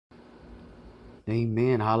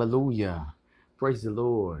Amen. Hallelujah. Praise the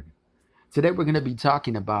Lord. Today we're going to be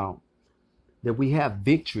talking about that we have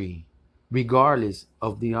victory regardless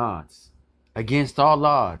of the odds. Against all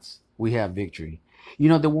odds, we have victory. You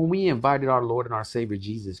know that when we invited our Lord and our Savior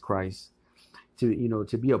Jesus Christ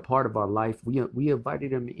to be a part of our life, we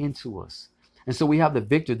invited him into us. And so we have the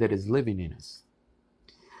victor that is living in us.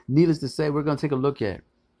 Needless to say, we're going to take a look at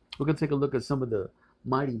some of the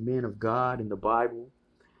mighty men of God in the Bible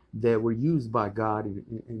that were used by God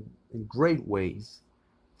in great ways,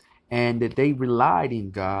 and that they relied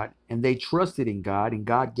in God and they trusted in God, and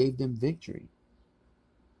God gave them victory.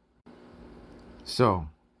 So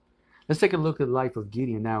let's take a look at the life of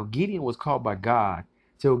Gideon. Now, Gideon was called by God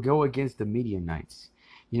to go against the Midianites.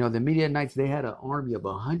 You know, the Midianites, they had an army of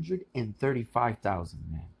 135,000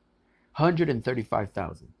 men.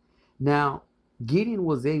 135,000. Now, Gideon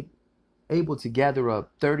was able to gather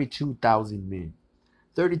up 32,000 men.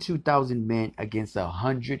 32,000 men against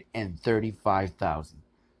 135,000.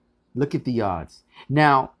 Look at the odds.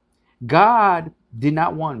 Now, God did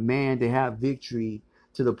not want man to have victory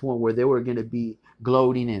to the point where they were going to be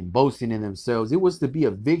gloating and boasting in themselves. It was to be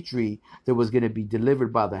a victory that was going to be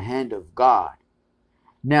delivered by the hand of God.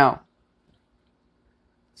 Now,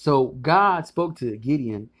 so God spoke to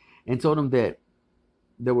Gideon and told him that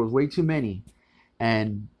there were way too many,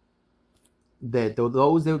 and that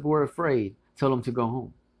those that were afraid, tell them to go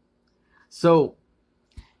home. So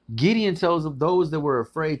Gideon tells of those that were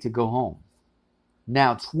afraid to go home.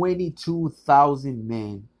 Now 22,000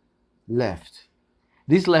 men left.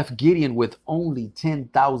 This left Gideon with only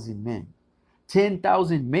 10,000 men.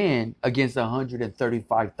 10,000 men against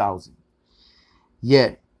 135,000.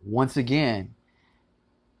 Yet, once again,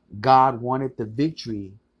 God wanted the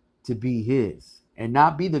victory to be his, and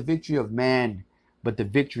not be the victory of man, but the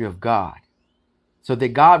victory of God. So that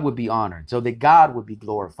God would be honored, so that God would be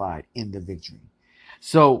glorified in the victory.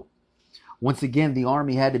 So, once again, the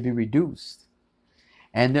army had to be reduced.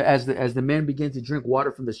 And as the men began to drink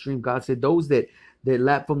water from the stream, God said, those that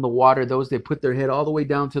lap from the water, those that put their head all the way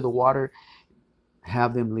down to the water,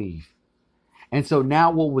 have them leave. And so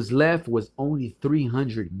now what was left was only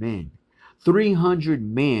 300 men. 300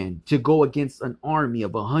 men to go against an army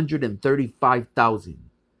of 135,000.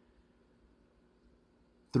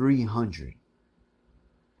 300.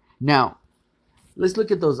 Now, let's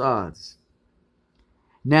look at those odds.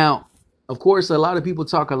 Now, of course, a lot of people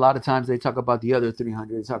talk, a lot of times they talk about the other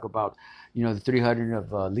 300. They talk about, the 300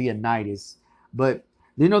 of Leonidas. But,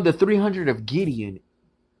 the 300 of Gideon,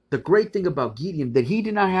 the great thing about Gideon, that he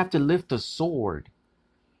did not have to lift a sword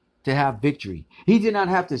to have victory. He did not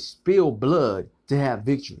have to spill blood to have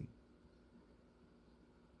victory.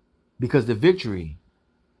 Because the victory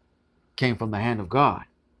came from the hand of God.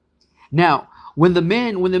 Now, when the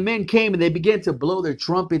men came and they began to blow their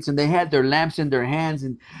trumpets and they had their lamps in their hands,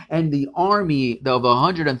 and the army of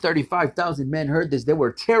 135,000 men heard this, they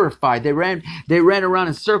were terrified. They ran around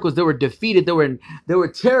in circles. They were defeated. They were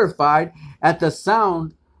terrified at the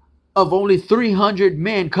sound of only 300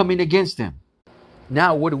 men coming against them.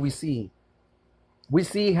 Now, what do we see? We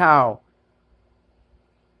see how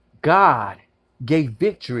God gave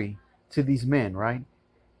victory to these men, right?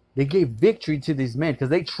 They gave victory to these men because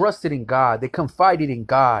they trusted in God. They confided in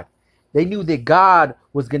God. They knew that God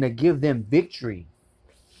was going to give them victory.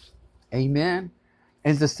 Amen.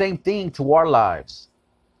 And it's the same thing to our lives.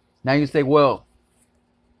 Now you say, well,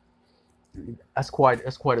 that's quite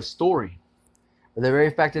a story. But the very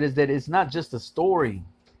fact is that it's not just a story.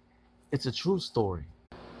 It's a true story.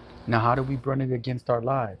 Now, how do we run it against our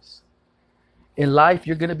lives? In life,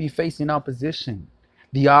 you're going to be facing opposition.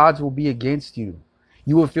 The odds will be against you.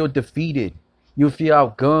 You will feel defeated. You'll feel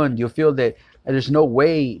outgunned. You'll feel that there's no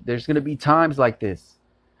way. There's going to be times like this.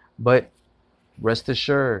 But rest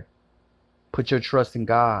assured, put your trust in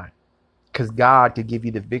God, because God can give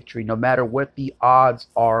you the victory no matter what the odds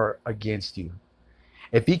are against you.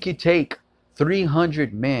 If he could take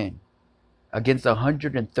 300 men against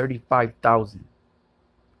 135,000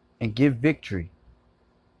 and give victory,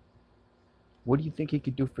 what do you think he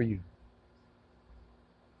could do for you?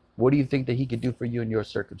 What do you think that he could do for you in your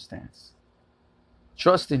circumstance?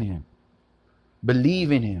 Trust in him.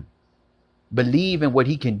 Believe in him. Believe in what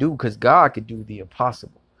he can do, because God can do the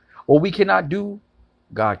impossible. What we cannot do,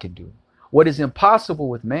 God can do. What is impossible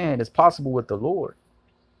with man is possible with the Lord.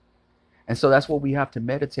 And so that's what we have to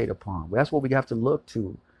meditate upon. That's what we have to look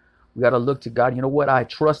to. We got to look to God. You know what? I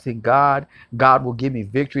trust in God. God will give me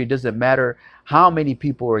victory. It doesn't matter how many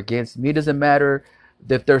people are against me. It doesn't matter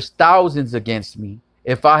if there's thousands against me.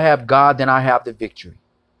 If I have God, then I have the victory.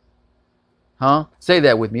 Say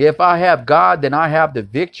that with me. If I have God, then I have the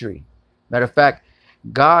victory. Matter of fact,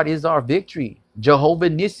 God is our victory. Jehovah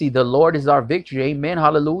Nissi, the Lord is our victory. Amen.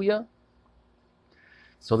 Hallelujah.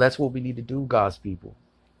 So that's what we need to do, God's people.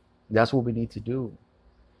 That's what we need to do,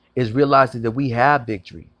 is realizing that we have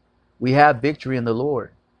victory. We have victory in the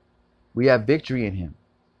Lord. We have victory in him.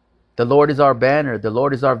 The Lord is our banner. The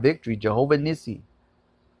Lord is our victory. Jehovah Nissi.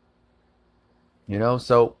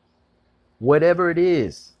 So whatever it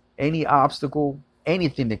is, any obstacle,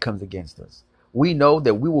 anything that comes against us, we know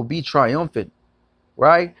that we will be triumphant,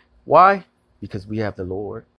 right? Why? Because we have the Lord.